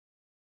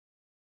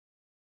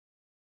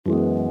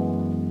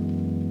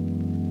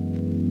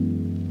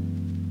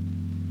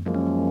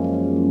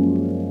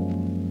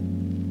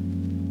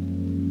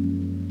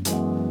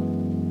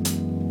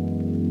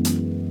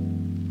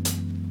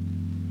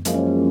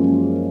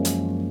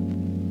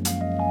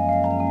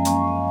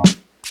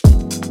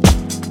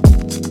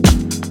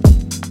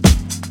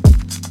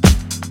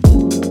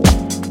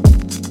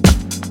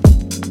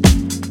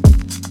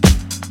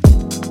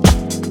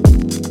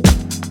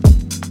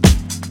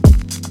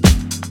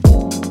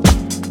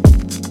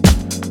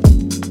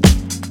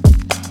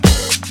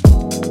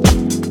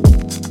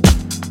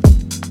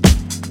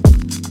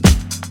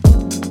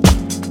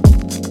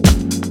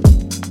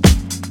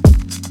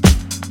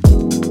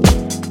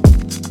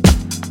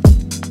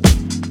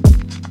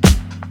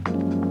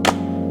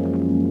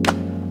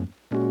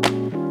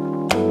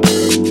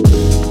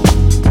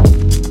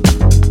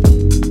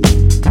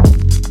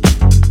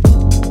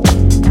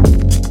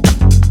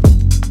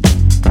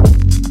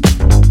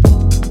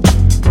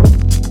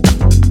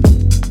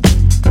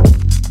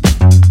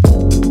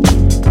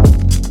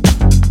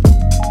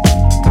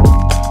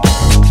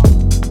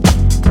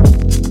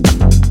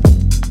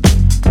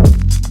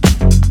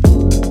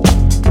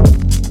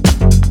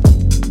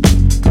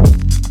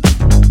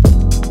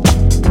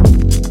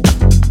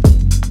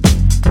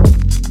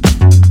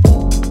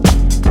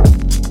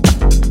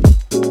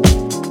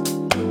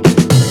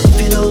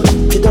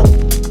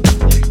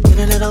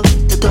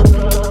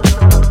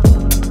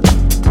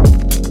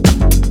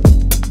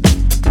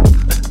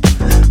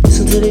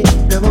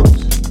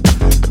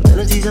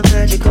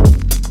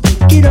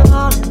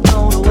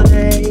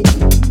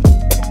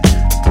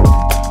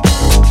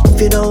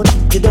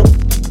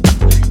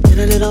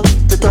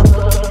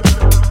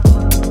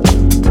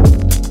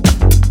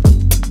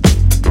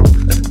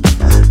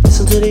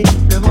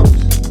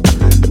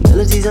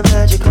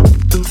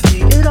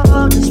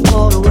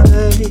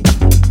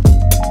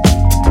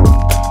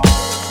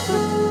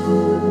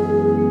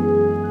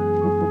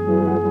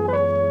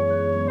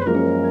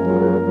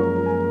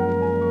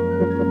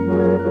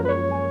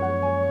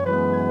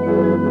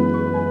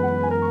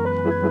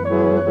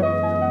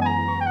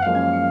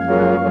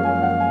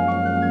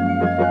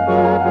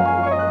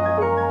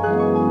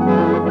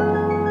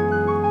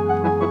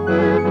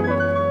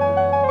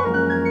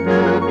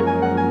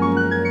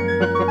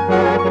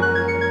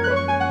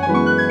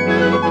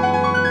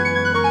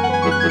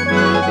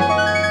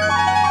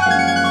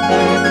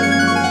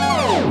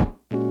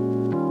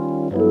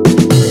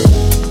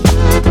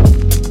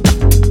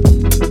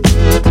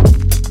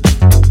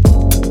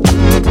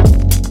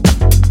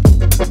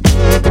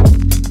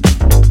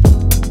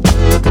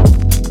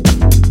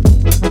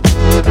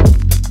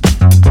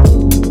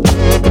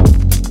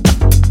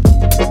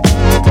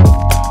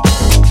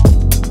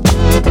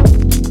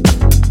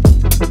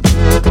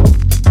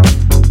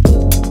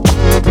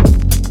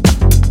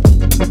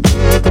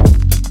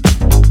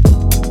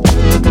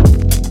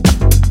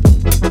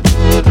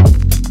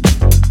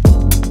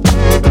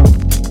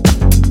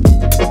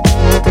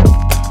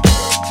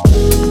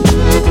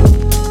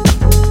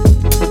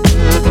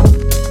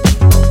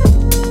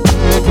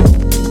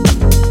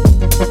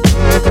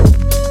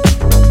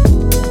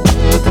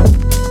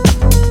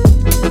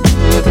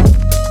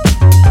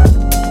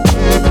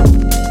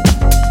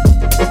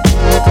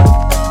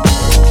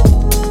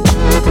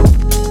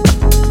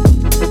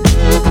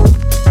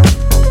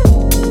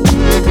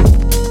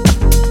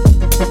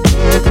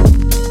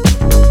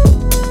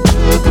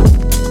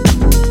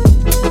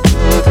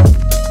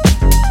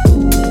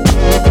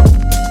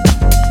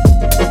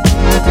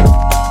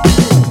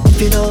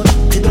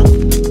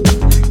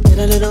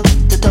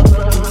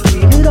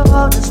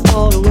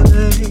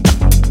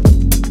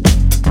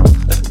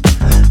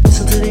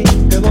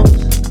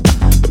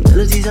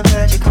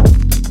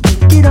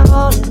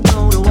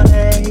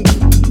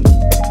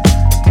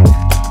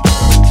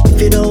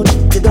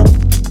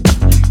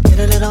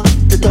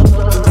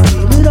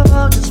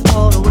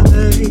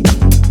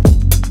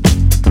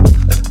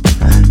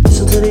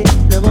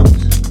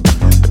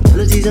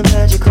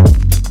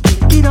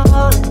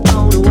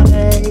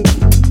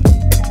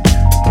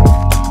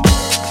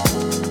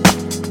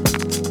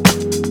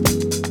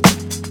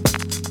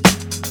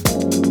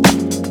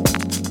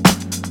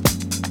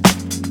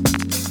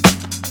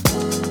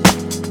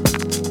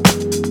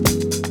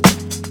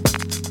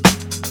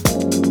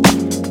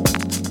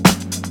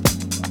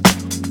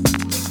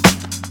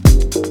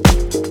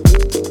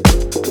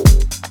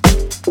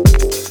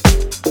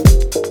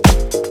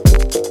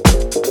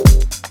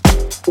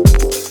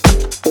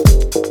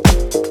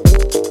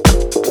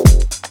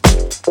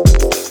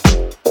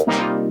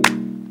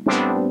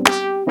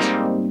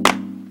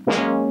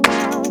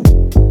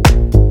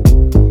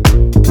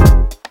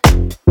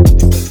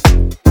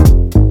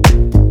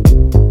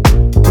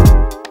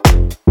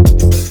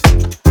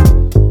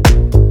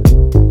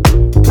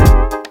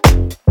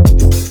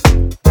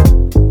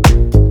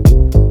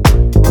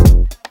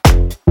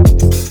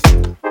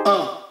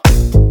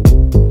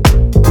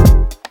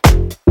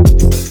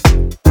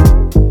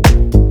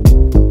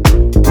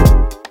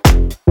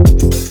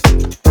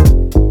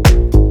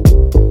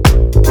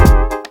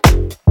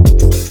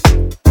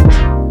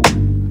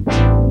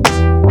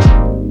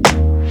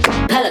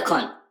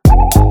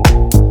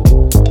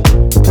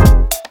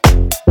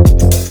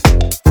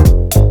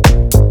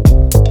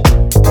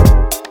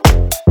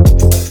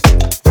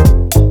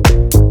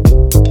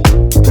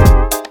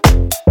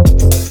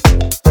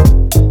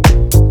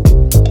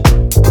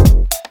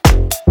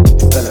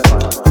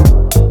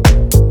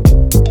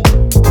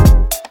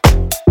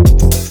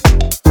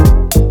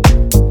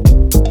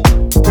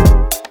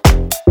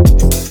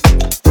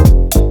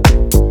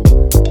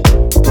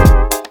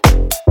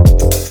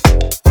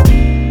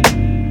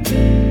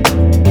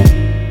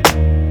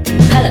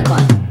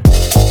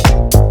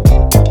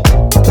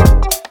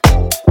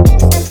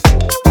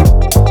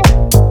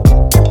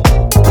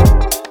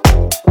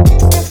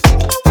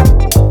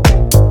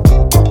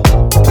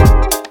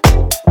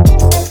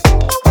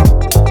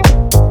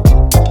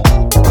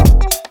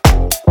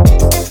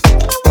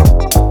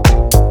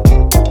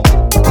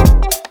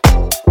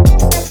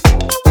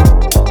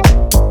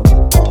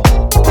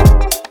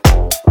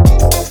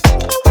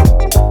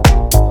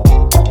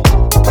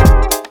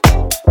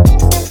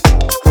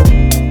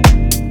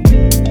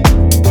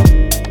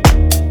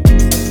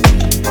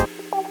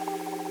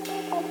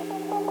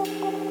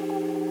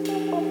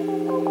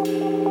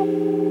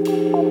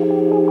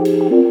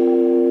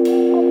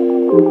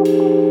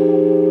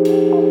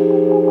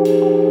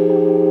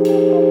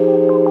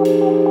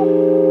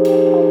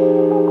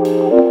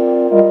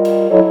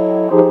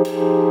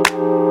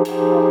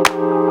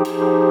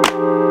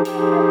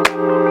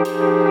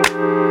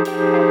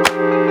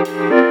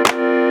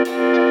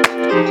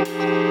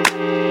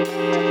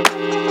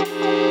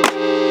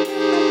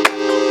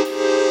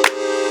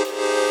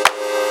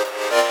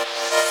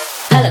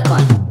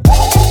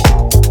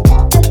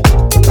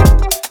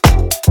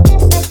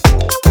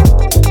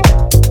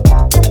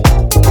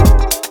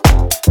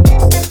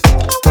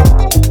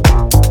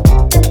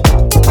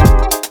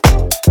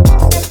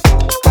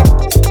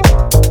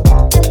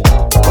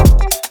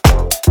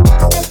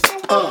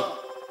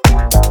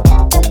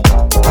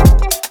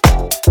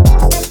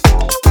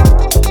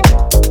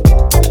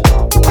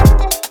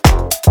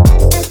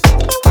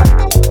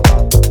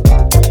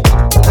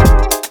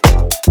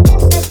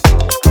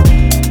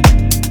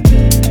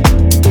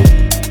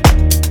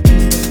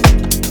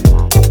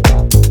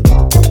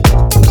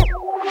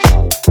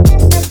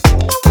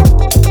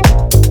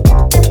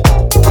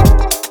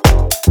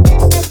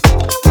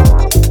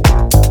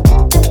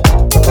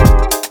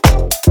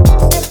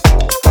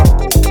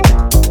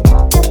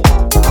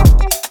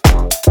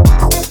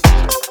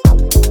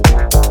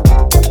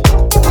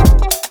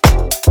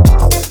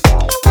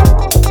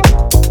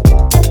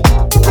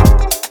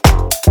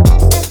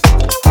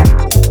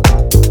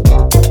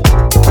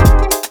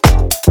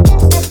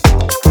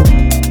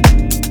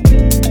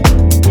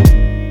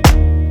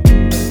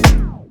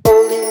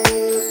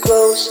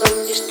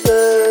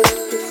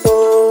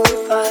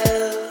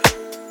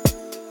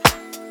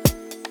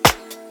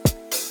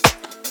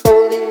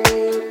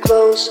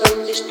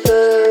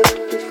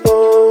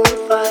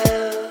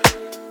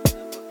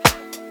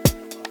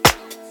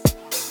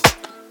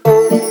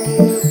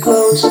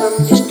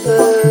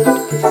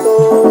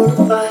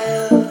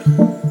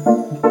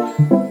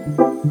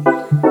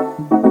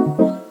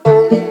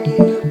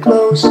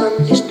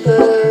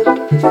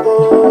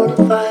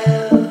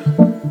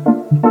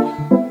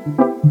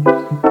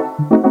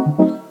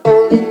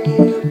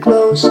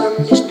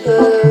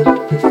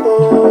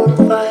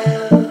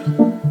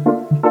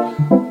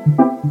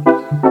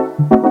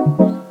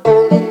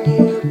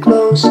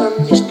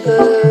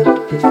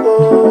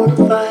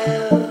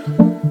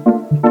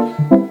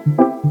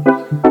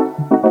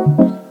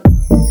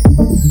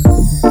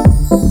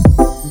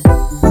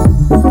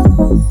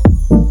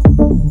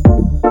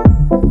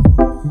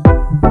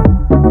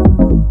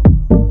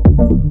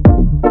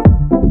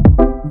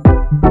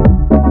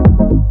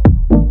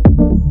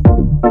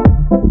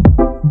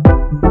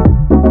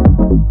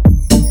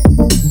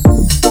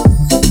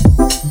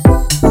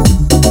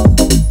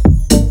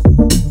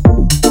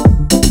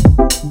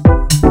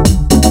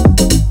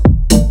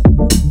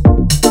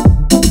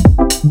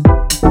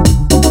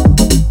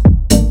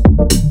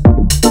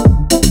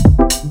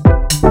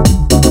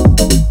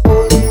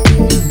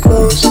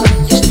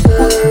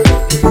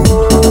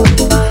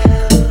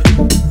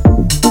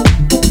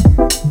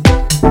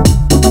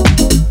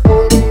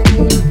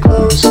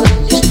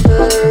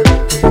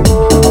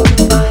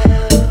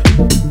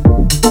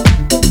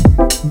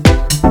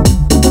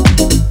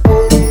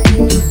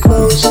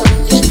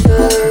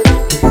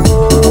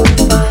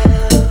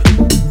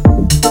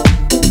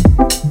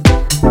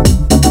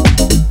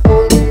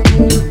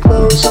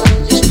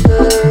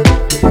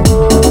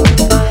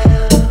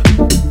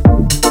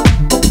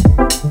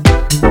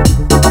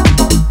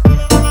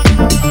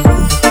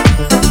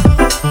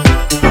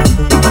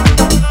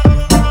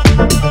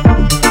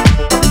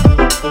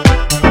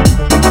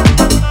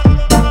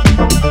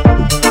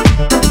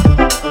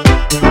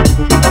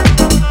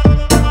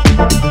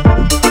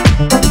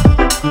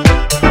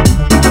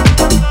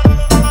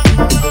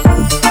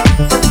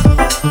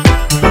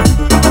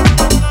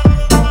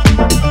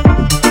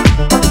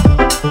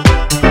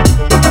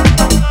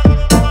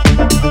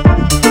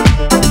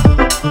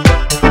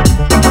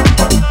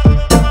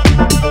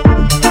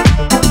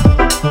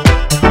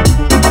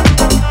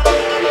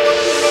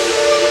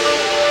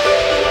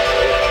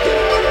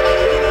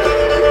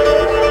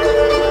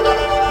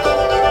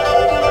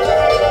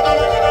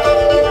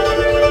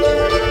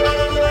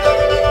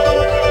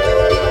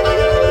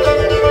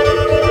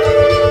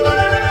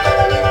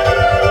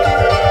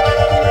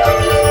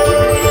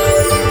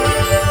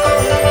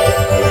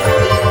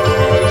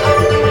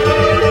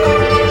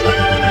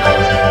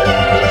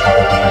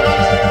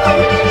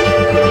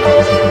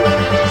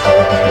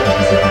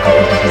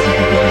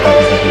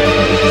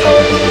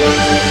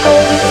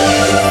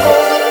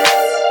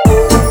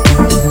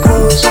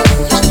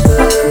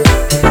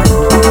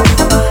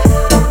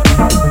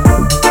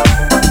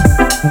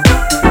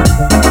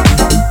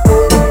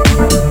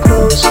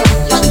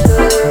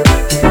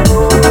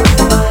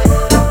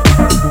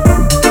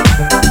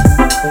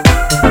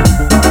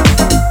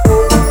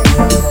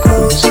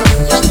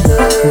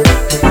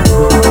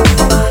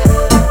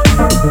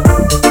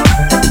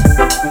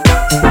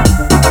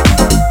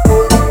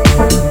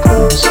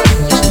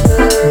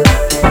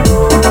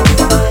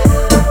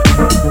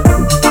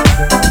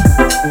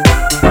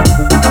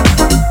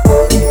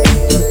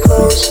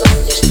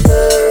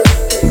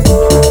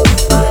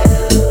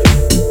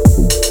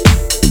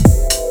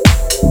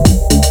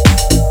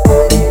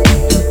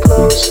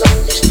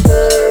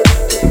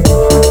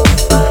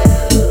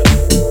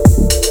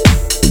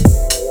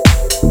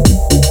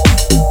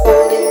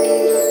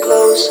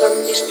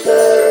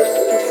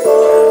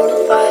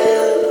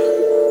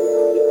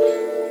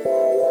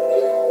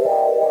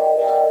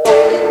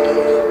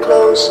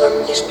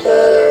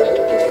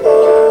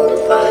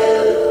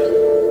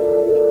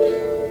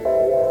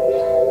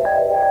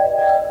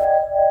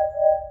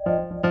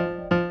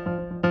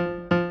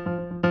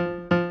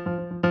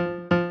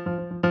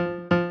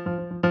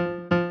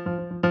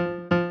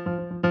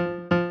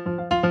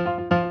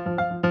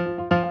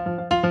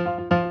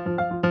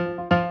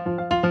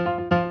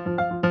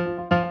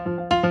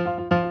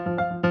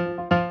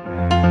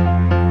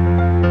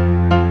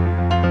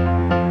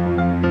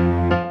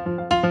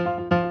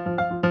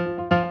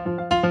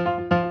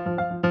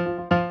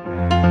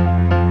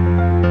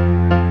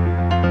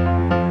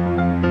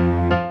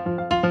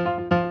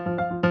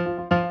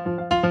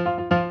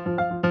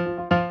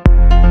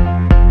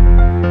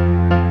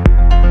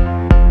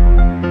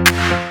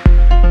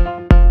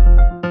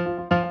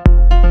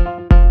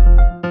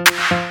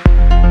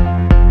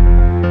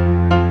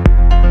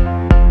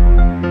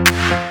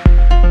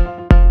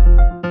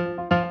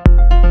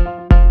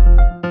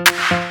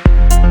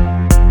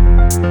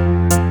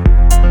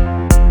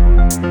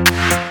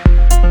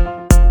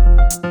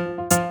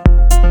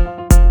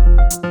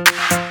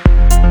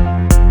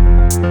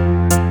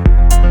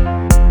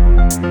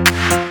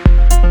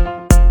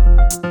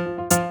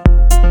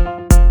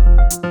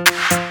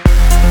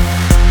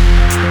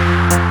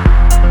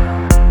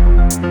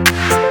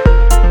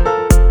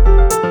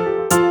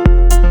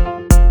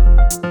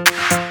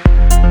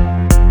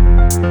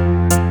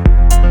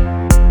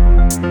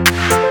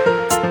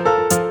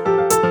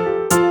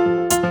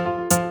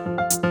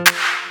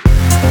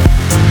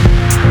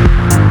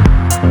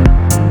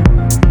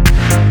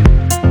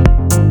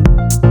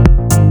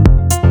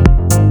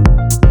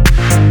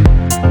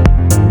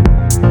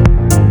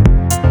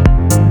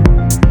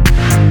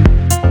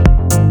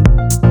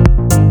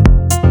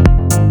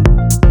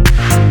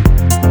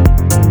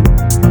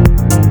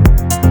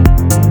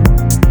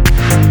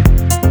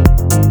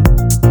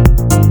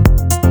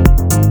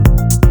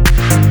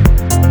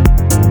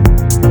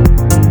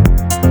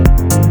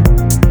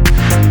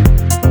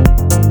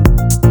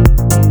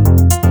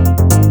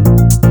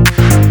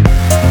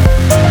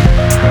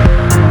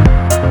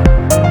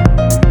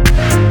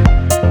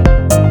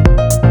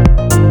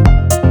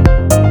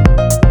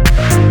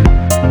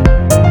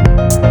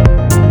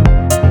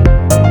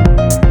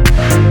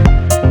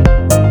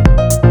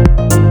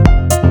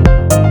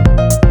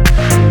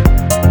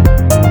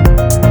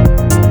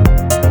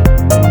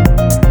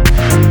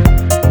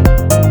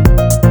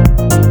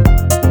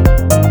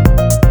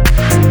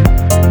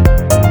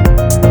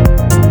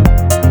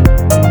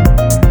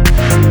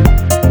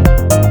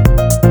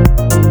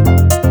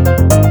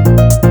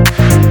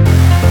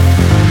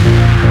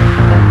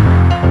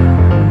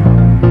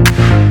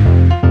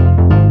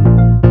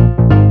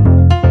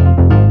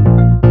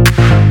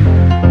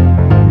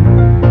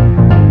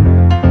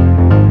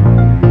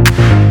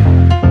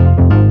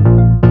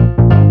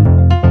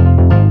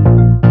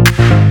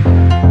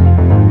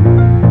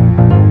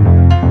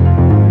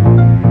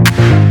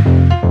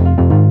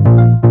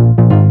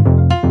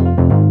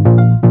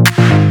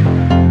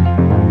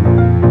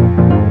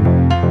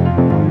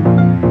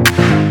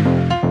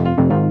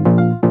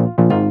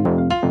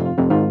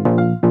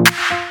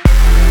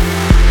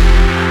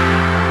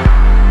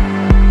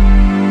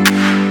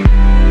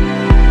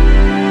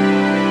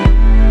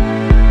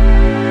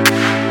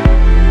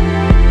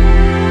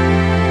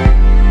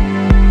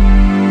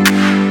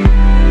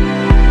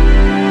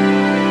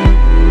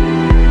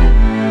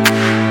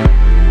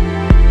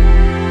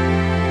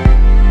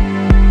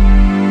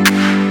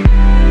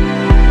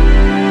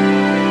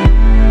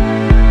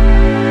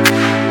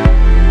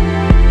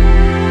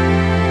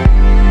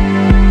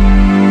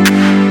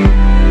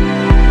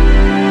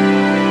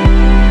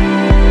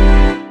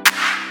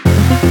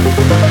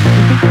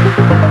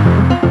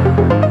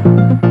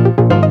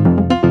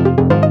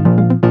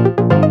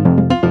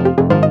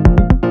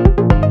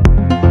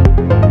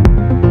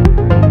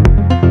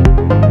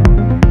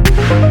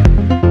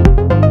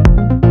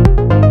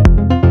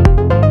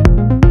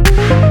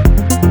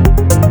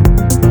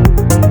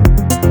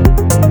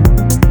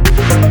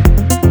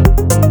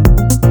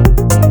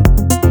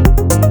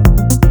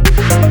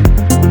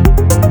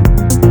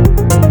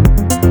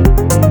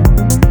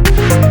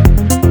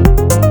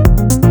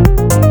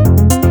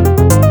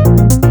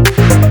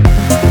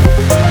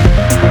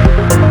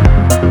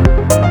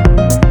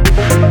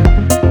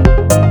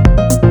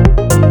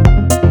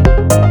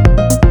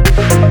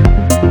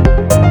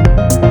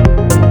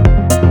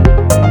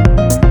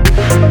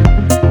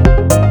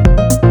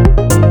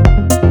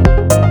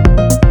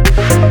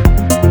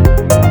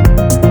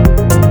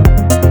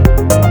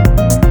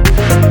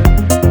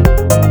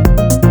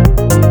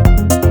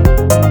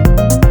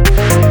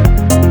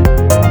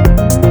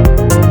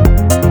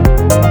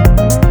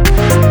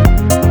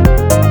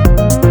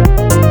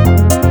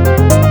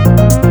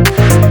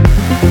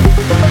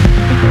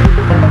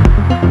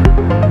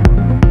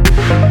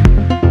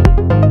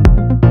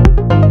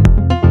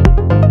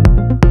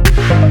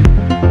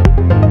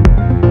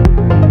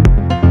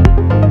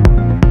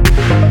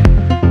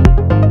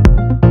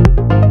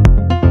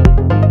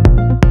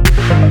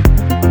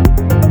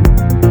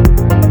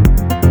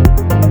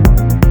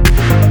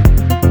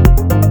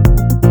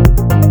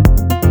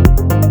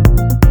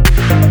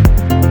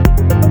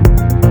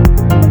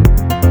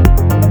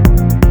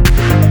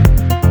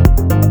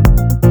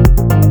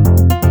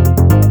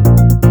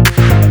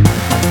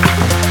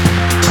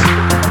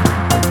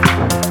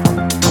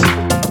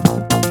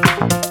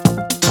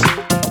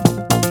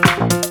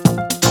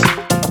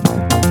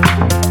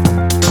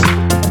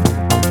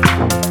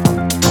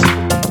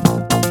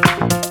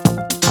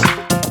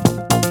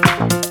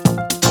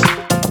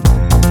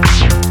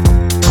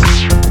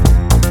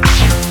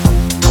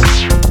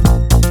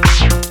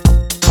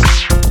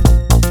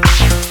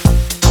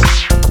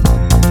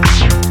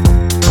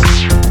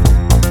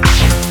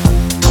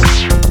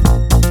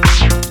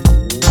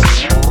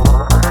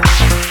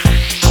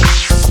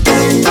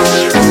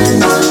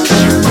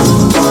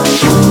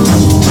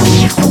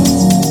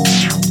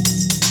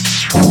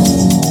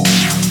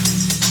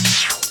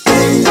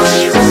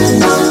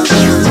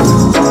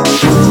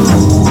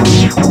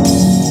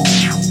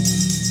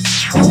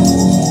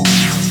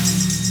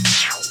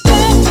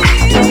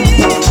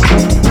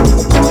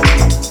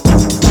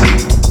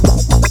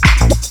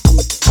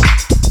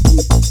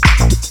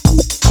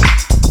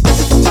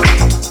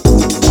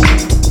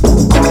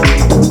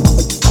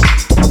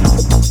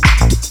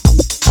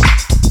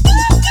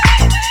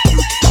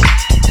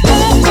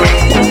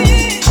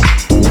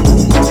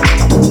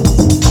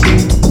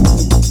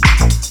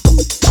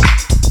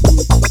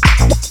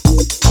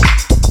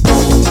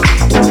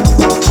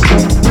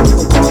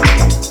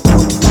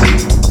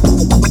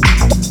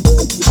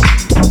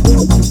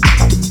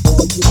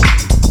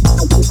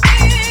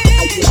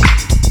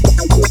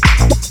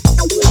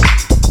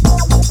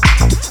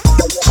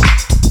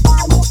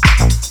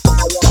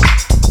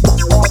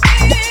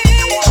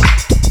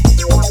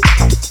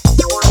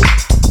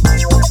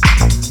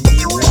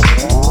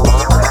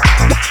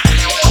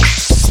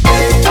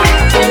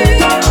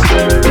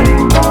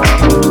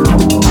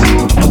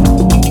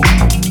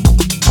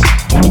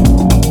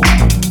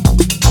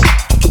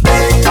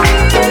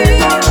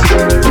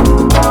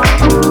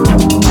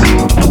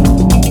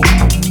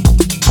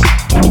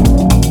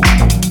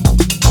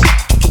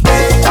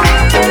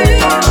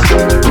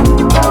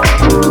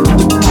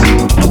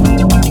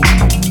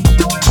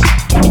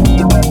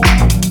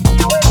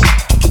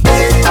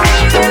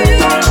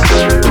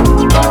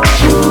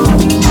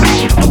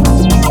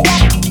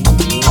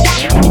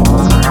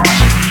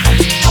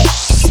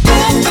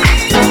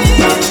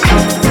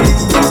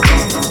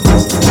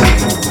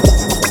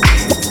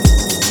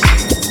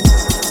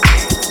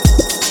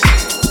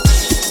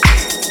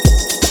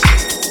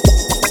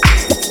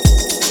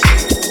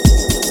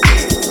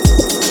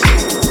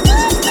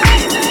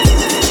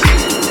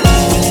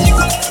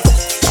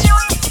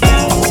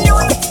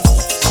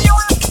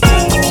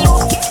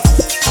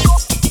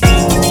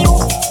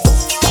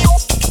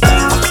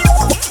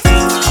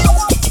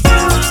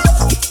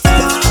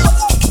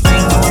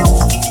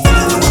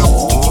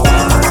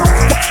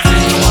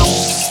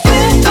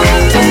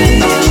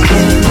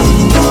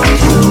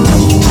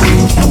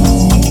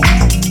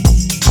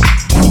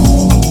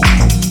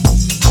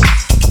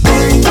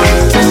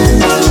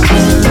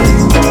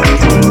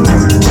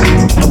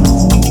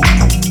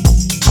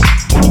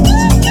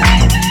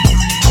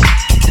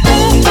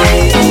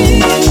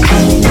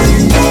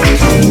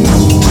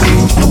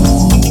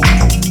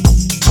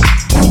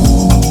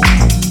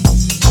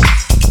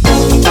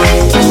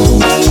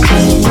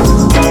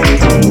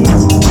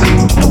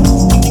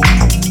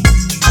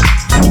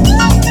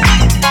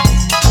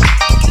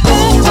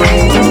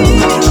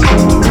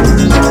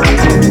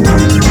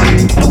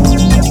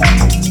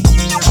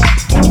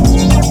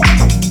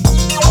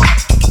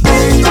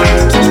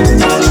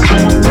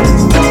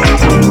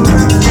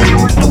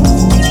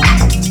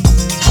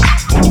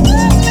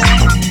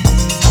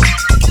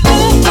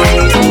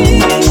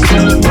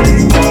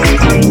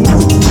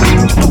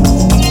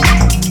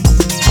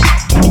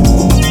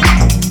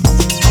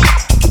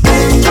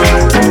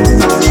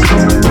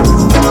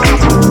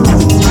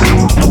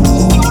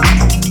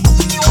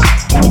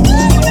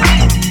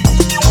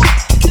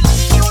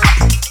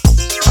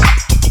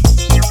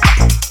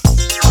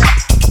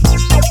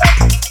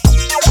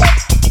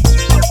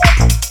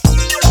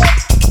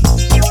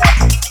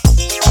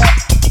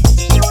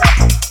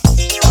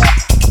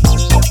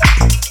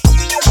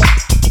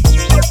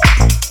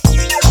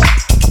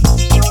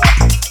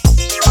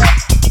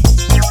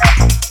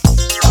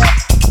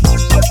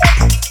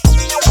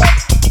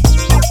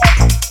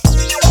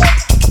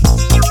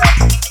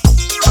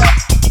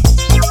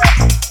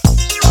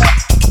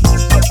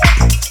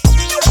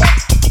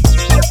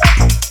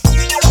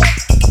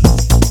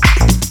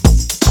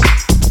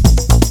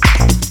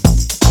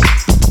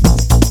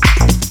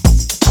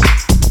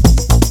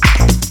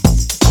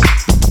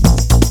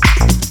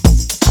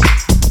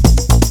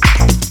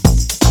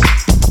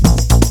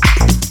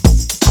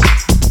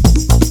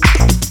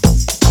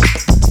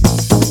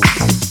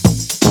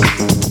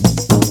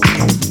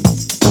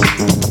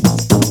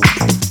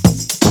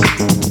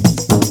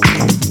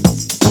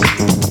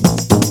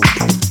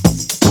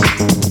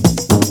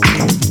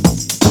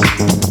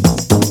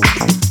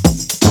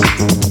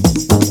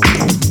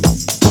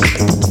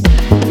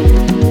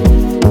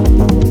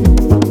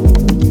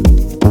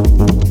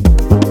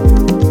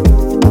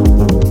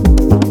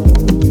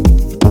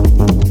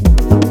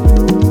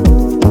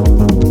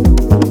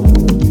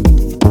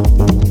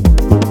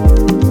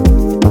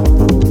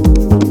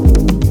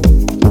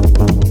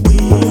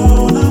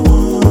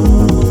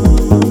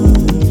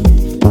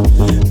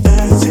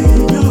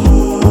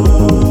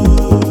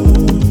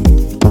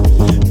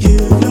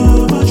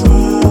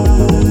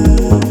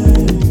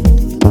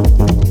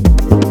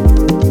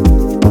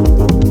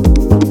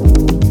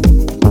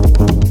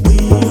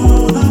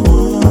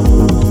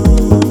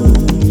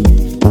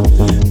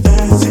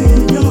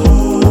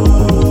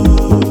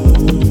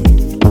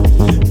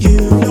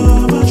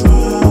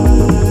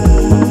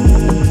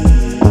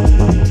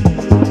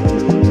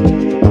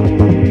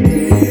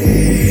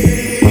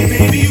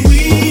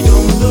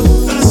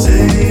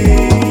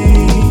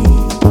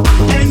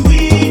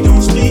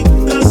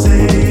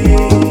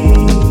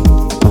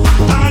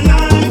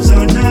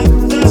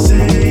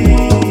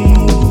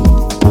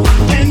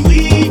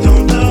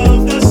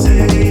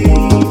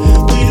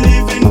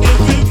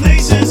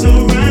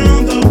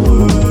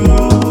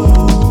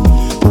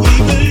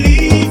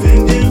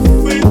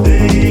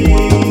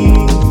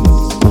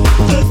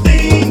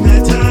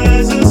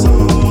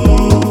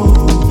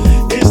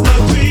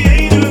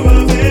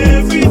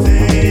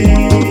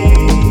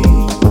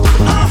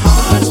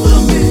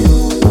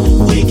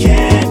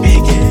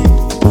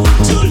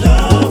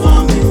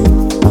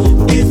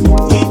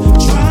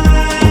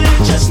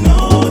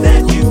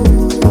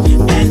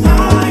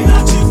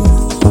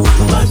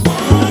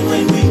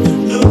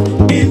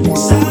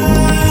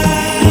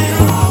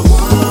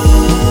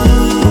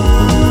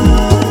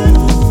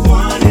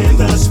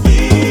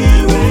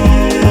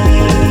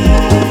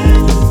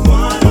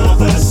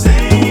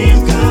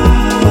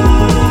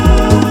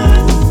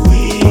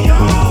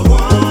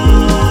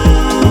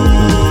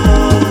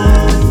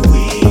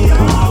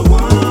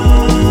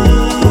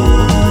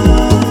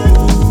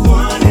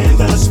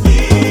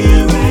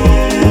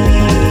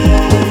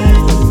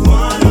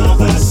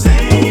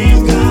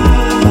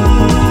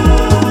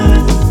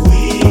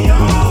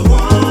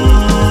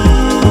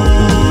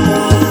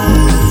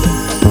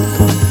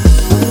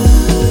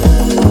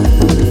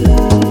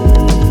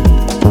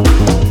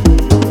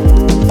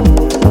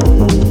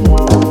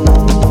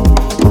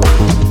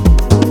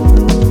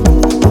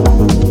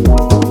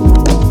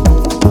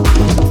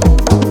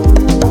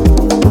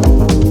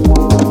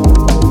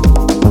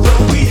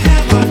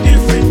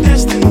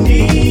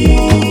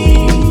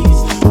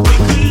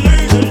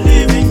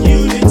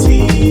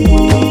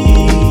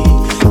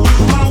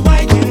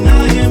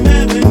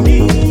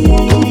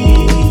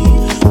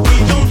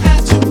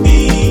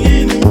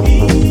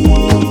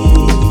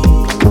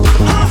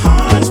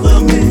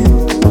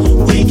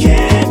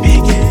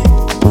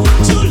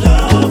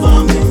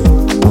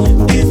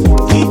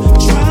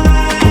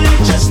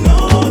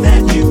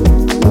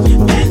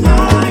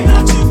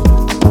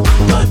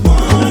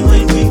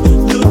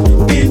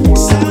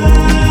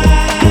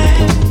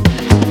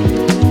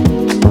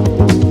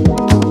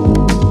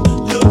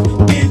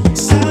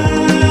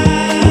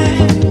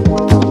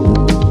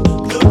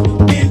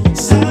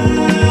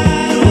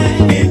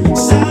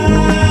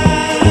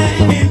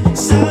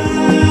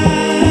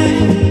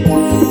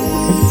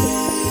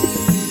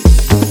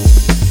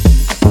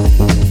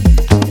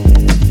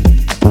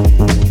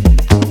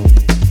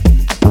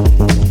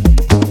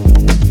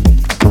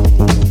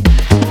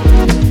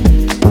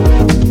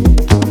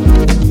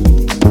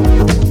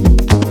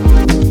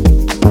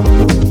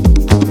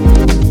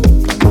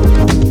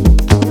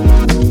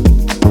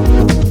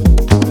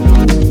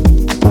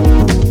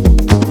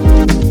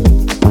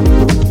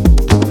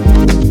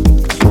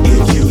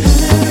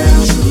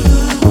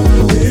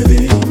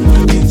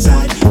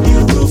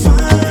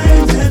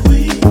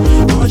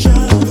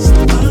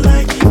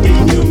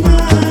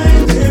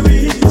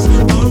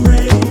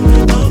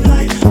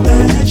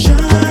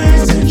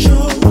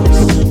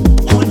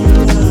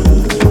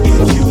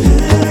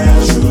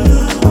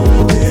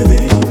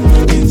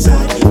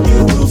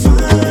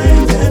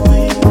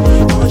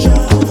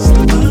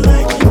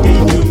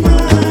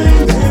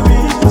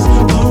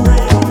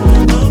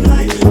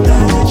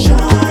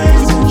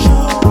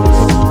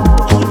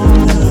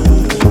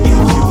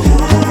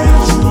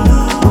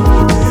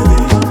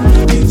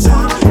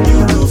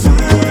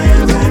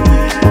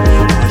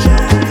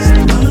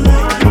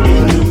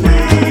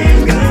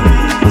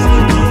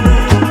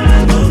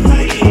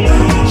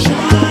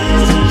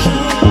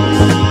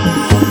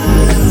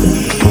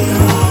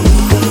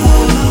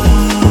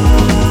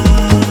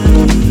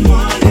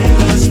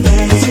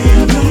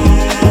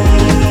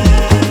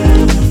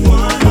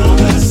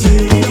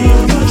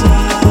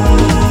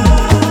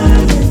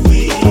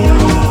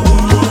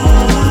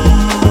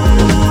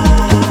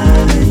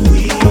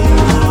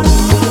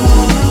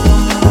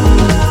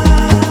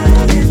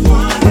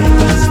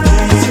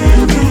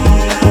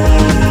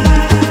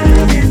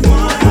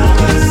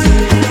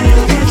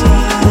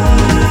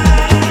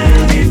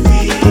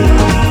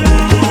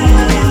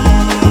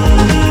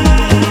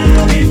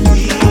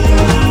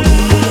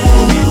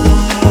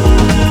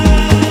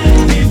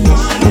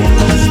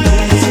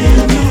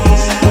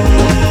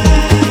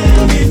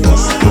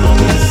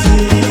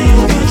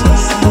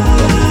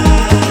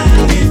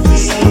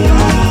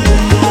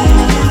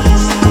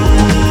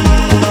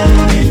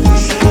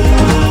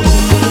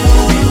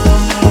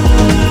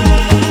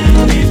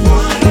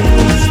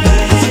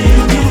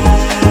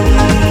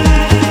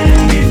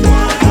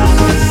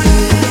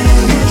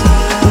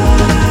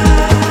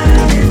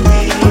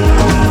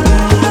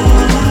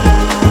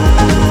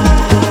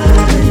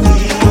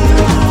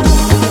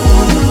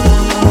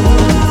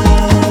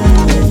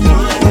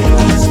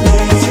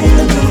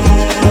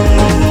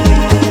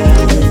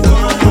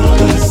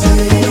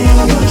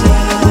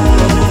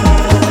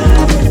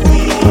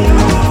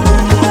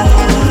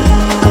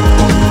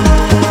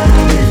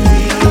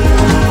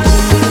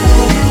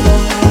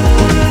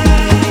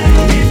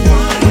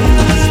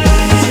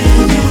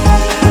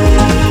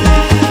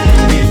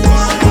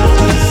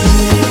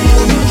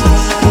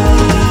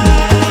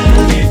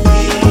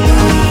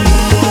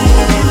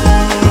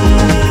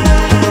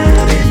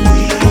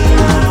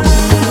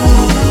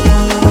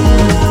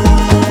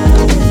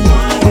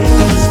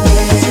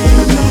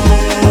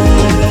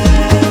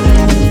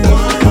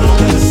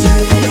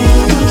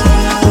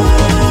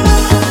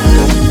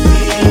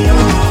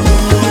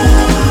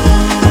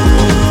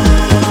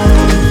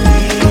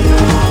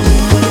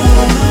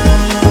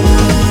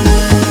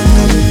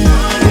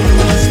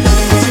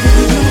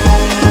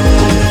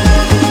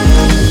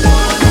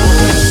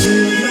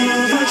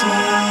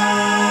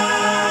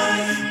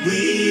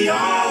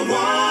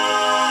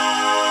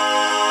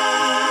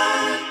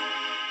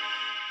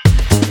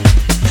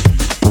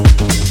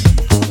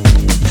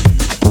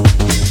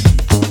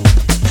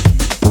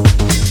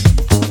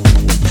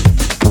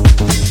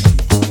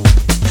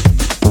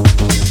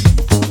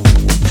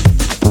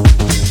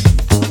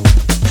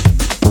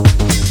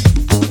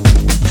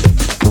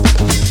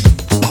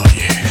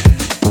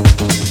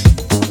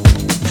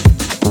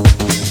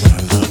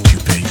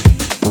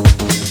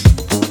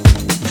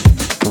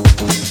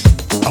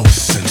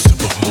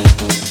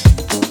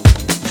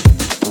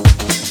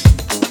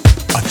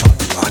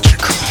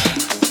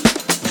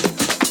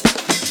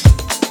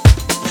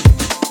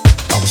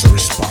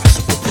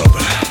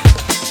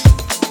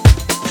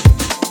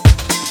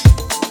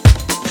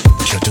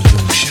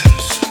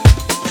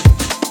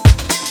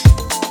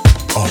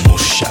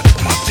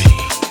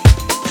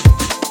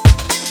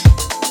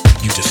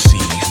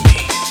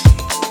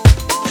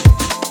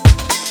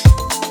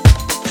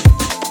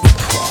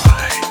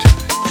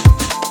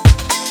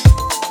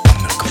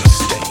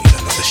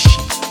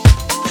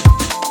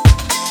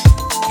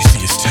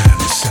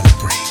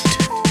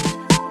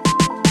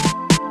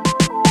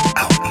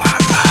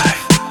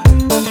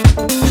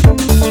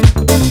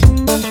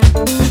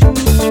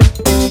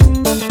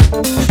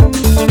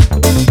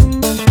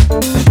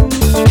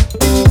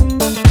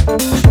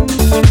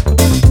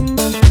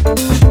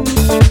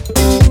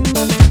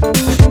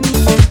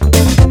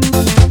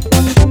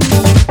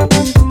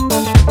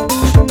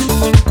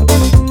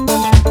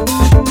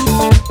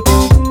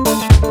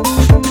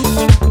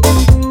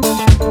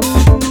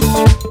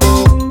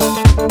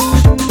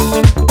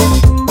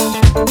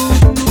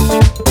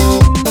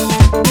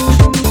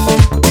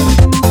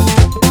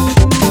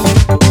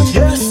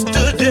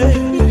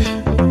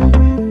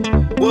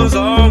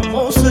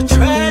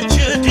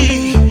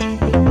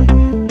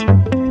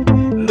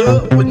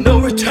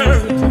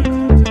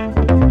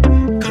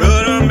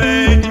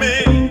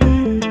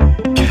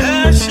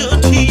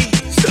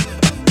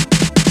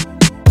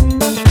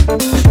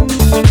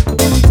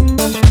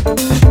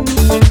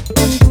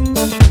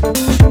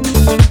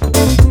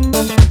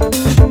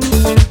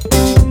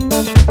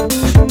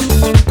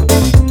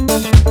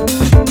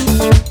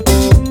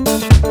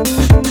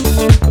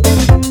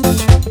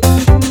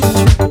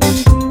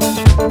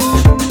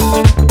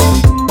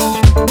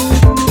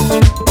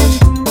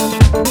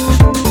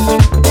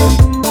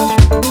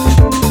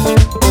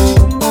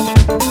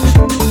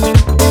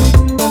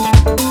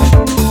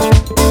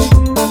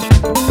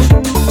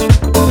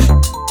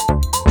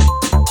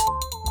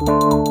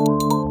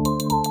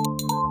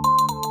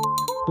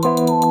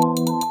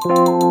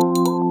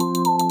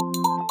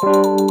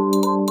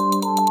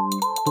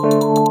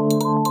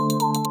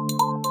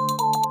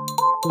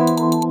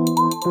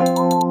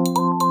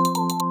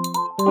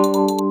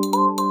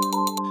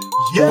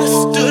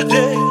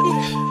Yesterday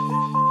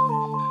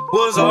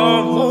was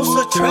almost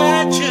a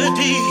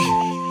tragedy.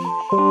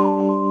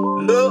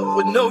 Love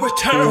with no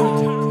return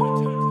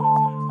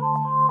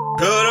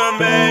could have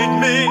made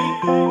me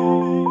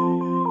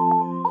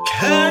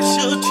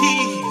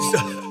casualties.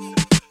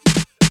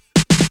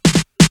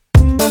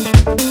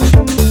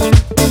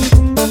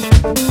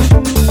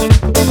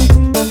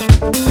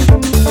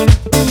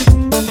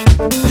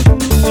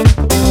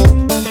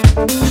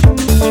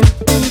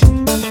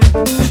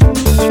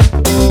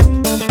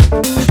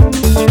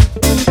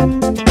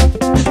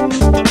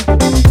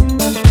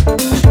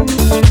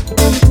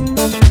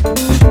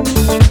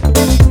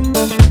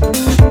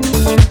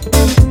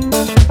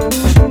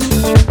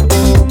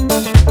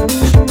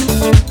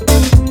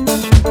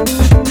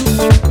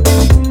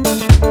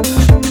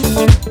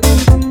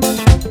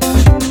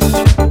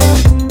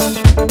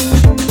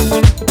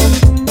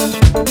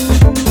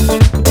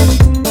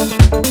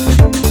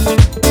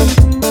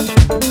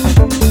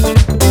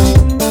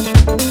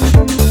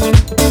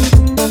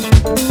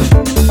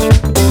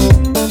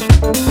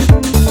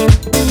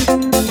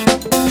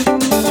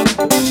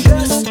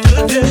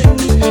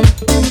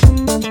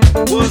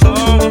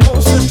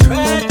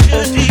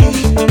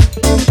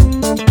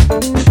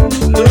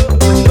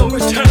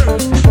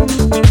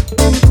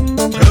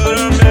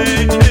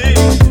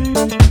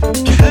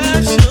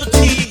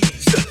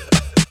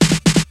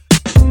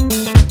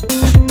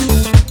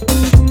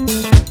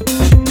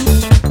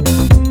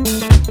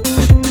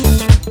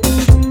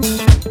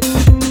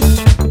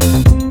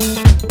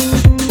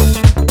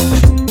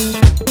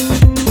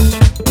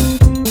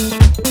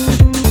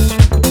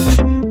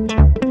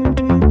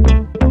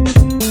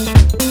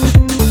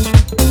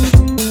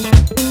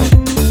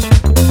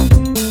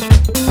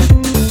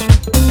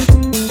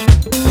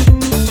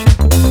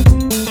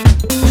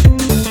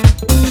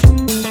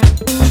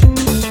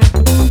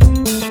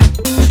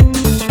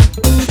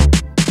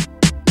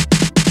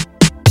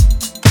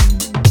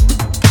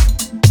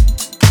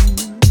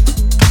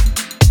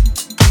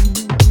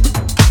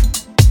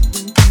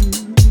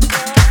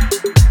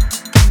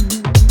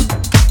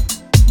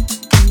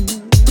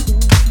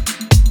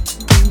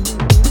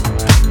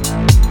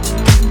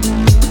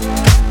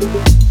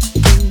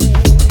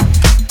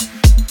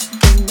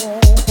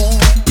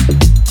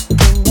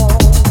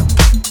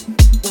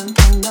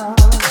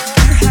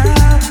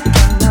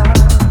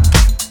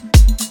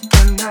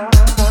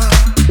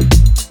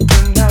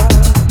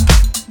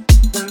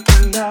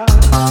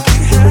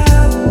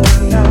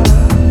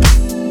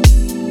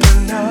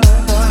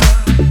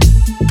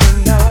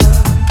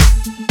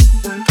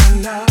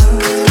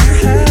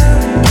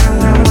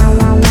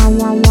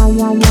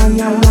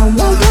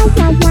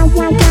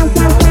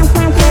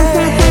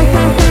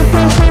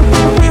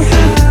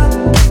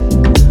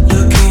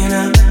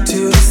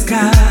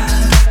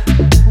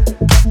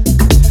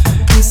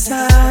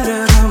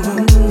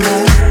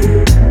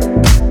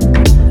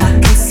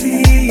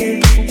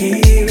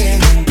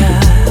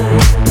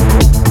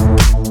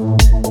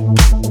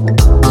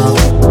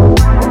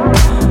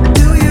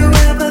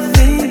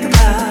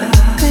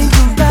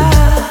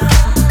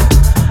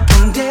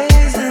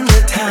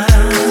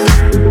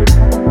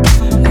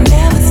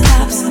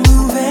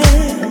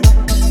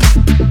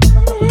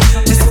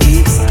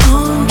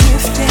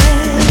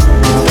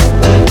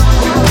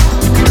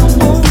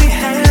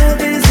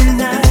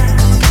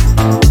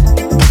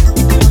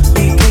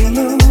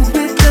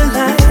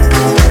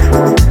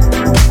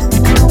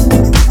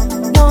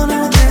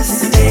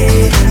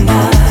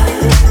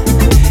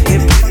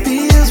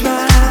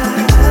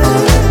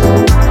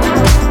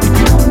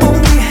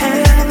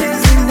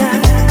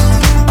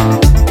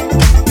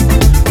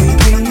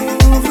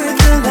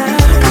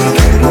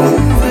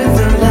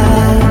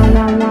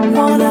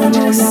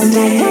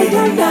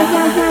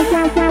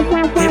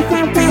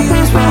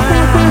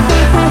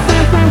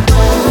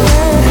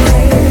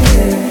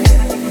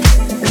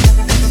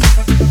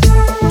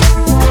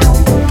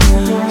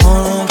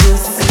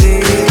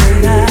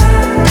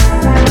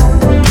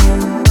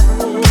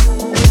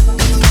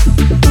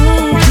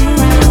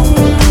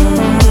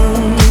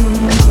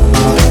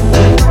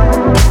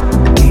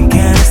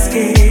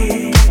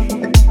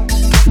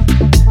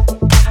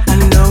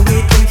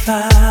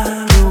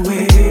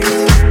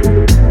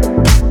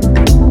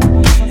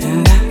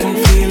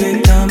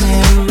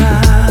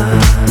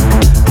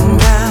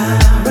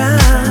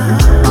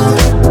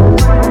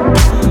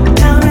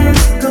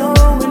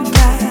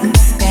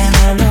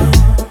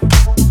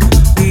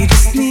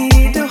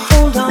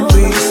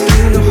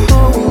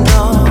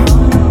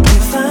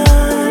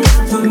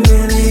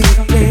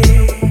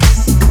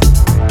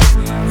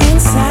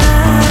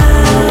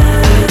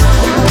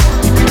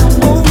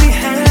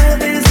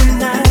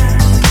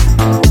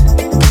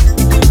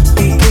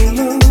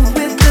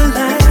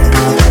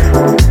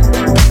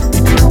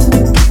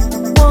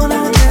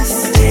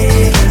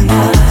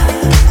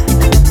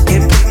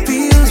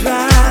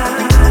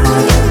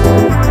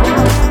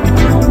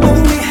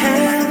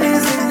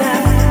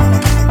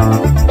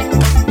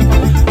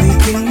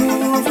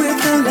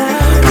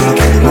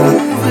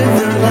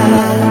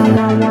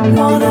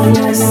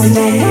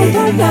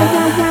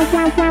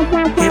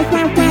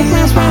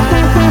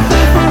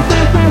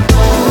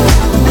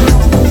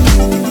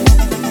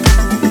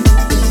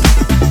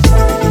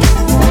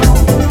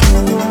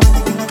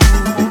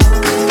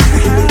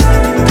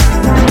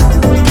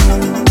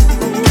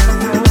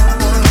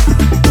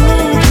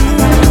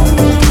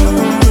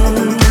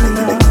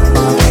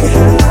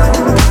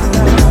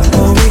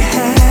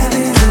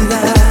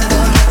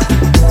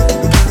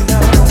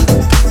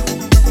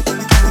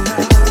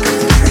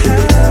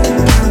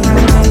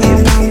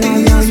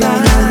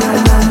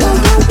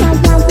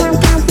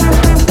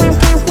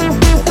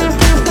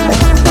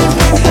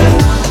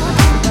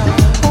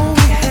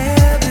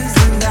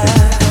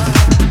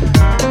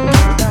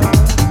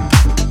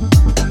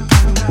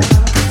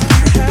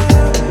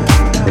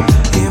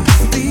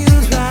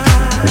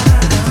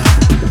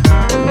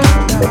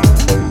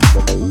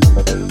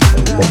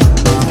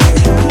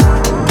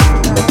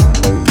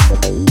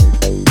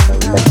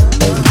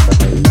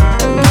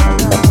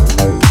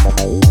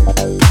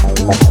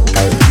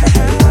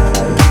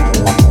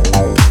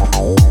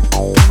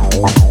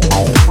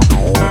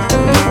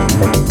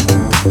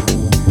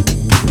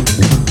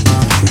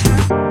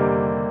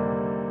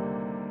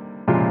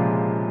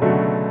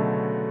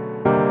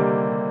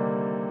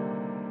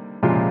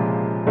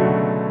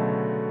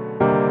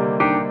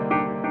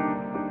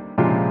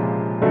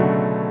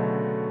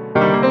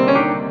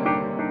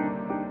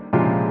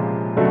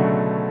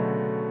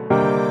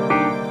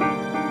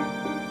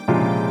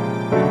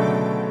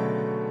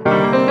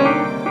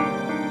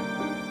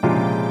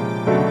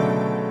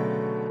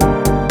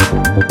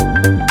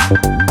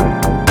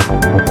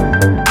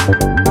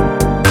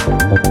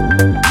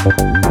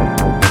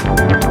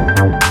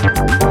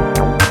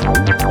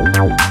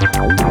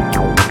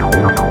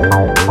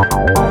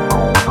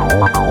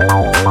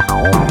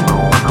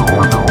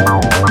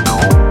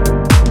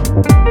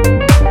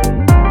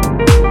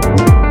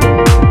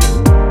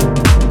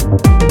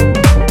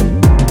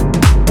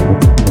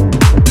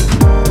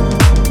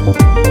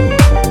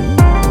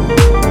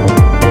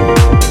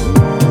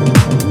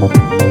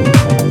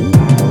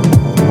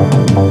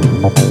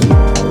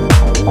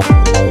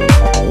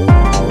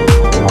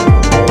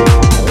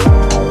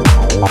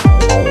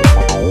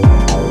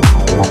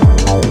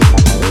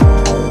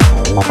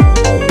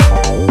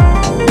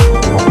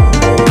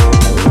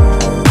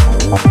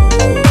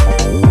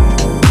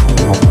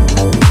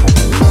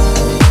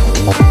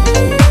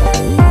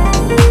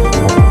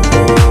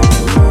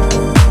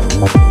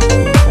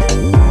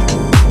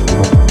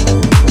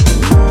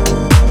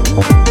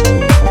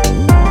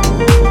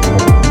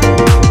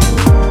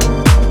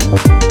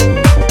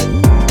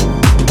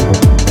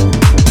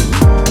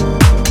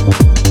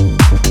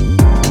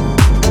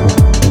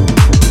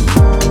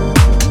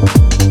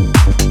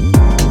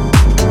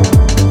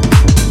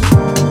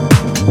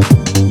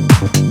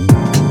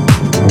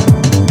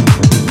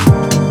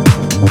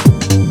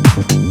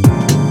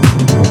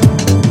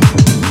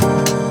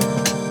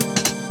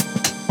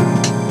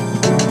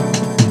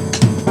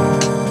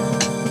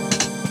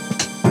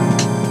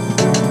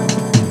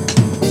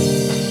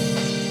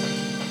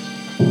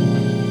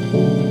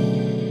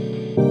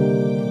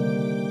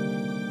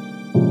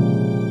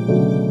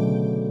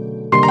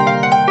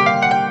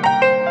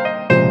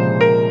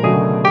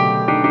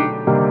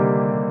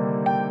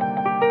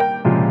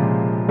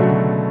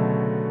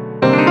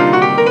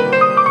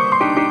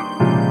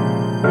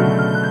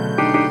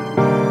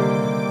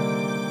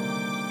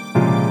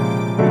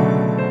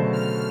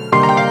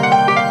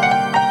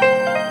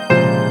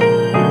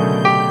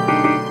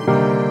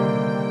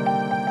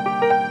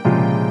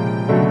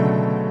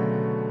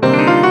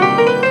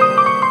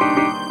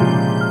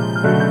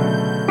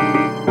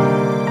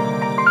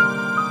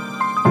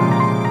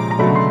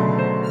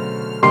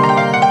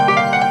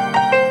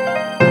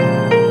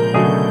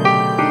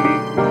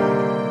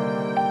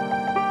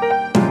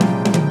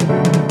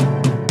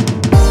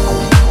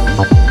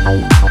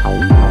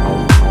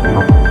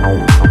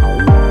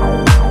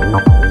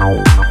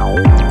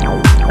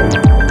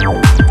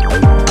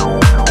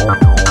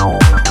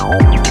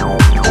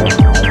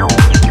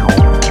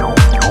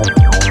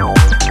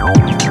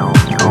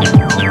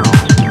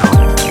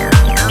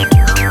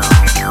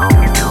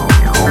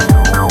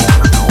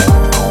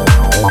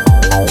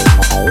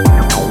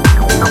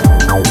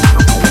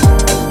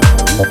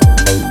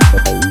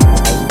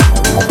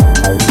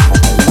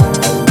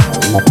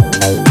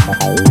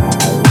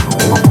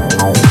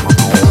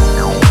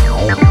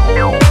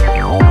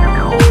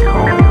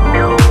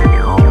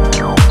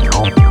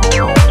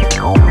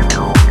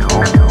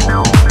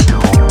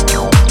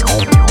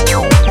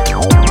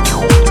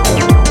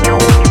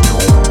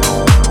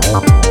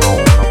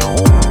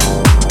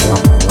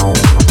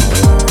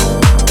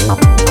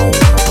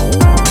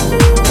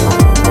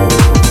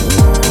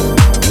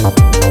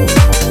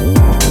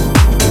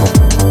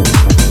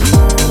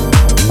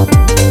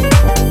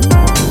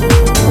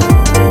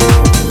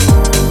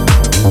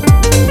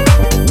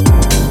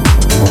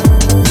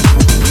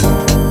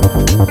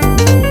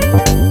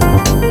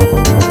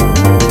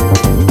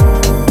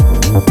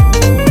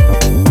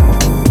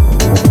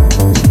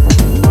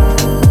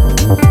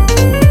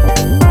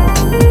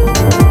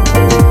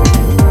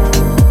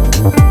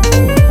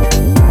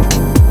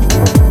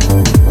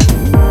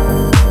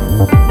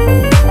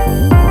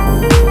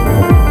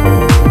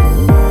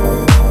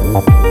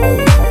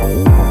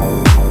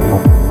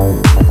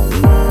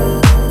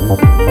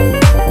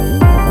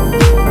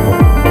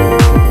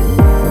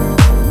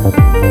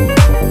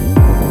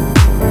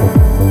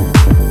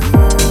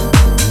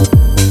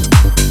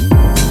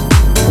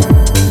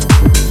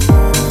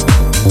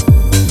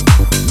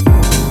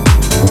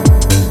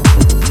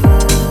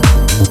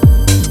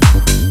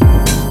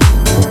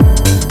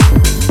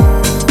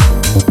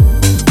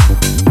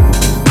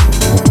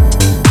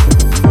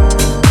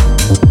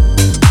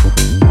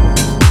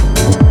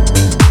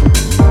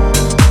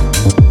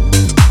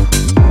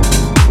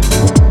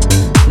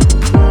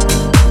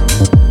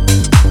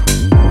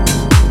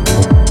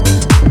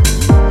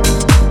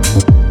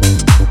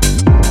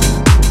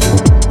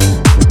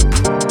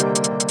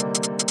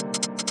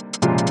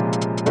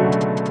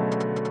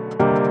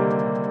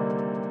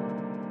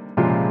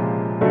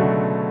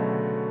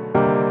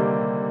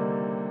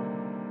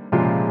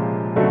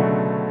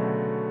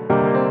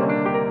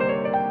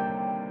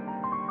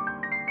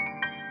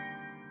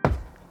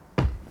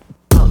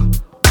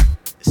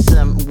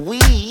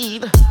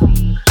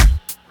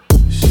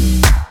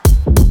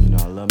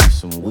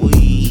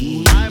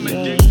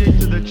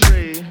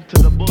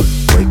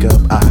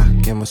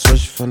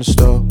 from the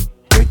store.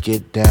 Break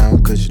it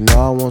down, cause you know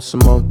I want some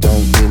more.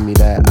 Don't give me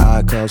that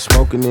eye, cause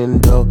smoking in the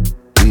door.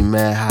 We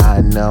mad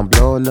high, now I'm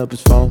blowing up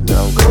his phone.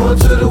 Now I'm going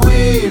to the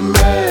weed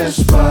man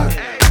spot.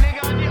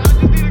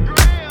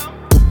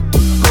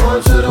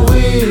 Going to the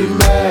weed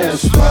man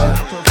spot.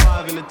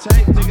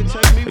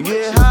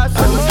 Get high,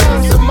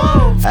 some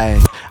more. Hey,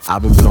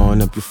 I've been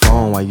blowing up your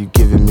phone while you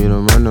giving me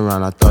the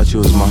runaround. I thought you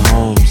was my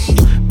homes,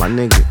 my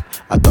nigga.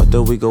 I thought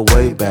that we go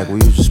way back. We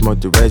used to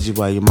smoke the Reggie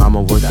while your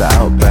mama worked the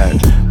Outback.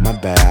 My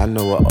bad, I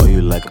know I owe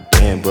you like a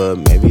band, but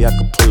maybe I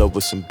could pull up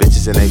with some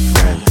bitches and they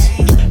friends.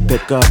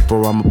 Pick up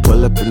or I'ma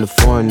pull up in the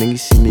foreign. Nigga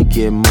see me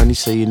getting money,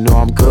 so you know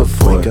I'm good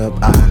for it. Wake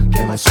up, I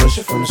get my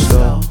switcher from the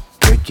store.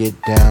 Break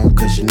it down,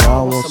 cause you know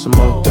I want some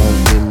more.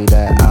 Don't give me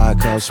that eye,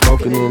 cause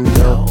smoking in the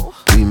door.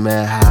 We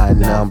mad high,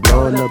 now I'm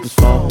blowing up his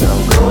phone. Now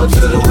I'm going to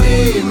the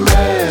weed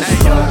man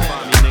spot.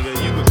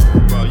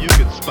 You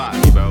could spot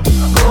me, bro.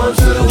 Going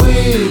to the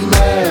weed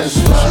man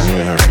spot. You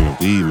ain't heard from the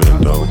weed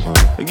man, though,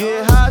 huh?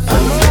 Get high,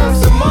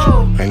 some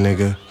more. Hey,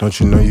 nigga, don't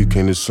you know you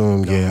can't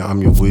assume? Yeah,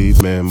 I'm your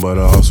weed man, but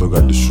I also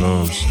got the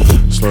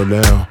shrooms. Slow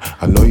down,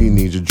 I know you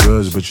need your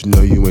drugs, but you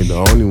know you ain't the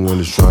only one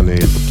that's trying to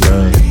hit the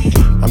plug.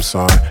 I'm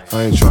sorry,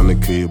 I ain't trying to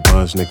kill your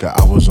buzz, nigga.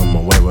 I was on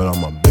my way, but all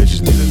my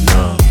bitches need a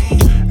numb.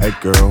 Hey,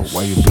 girl,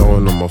 why you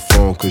blowing on my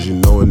phone? Cause you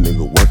know a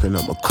nigga working,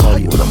 I'ma call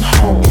you when I'm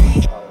home.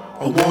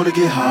 I wanna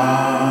get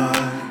high,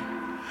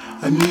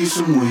 I need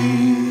some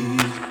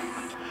weed.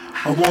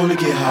 I wanna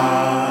get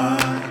high,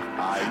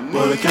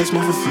 but I can't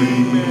smoke for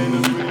free.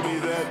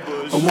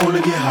 I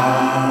wanna get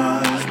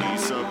high,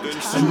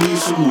 I need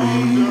some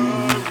weed.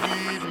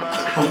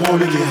 I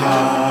wanna get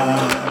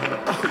high,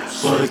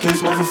 but I can't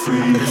smoke for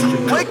free.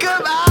 Wake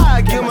up,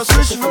 I get my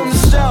switch from the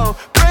store.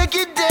 Break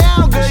it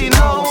down, girl, you know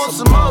I want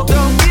some more.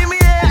 Don't give me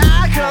that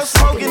eye, cause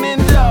smoking in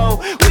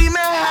dough. We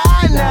met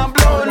high, now I'm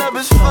blowing up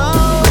his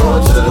phone.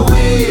 Going to the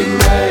weed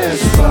man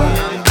spot.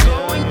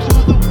 Going to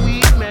the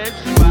weed man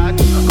spot.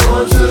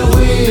 Going to the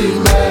weed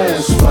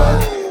man spot.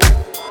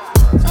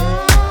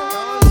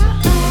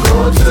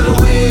 Going to the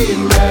weed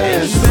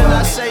man spot. You better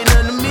not say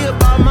nothing to me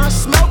about my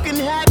smoking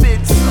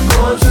habits.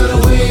 Going to the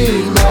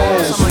weed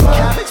man So spot. my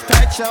cabbage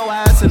patch your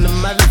ass in the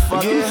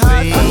motherfucking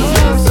feed.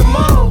 Some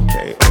more.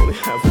 Can't only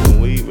have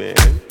one weed, man,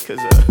 cause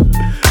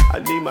I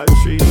need my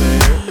tree,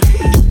 man.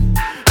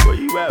 Where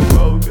you at,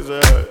 bro? Cause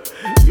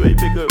you ain't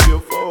pick up your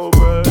phone,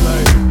 bro.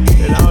 Like,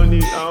 and I don't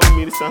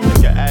mean to sound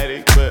like an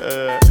addict, but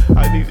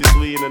I need this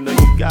weed and I know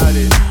you got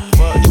it.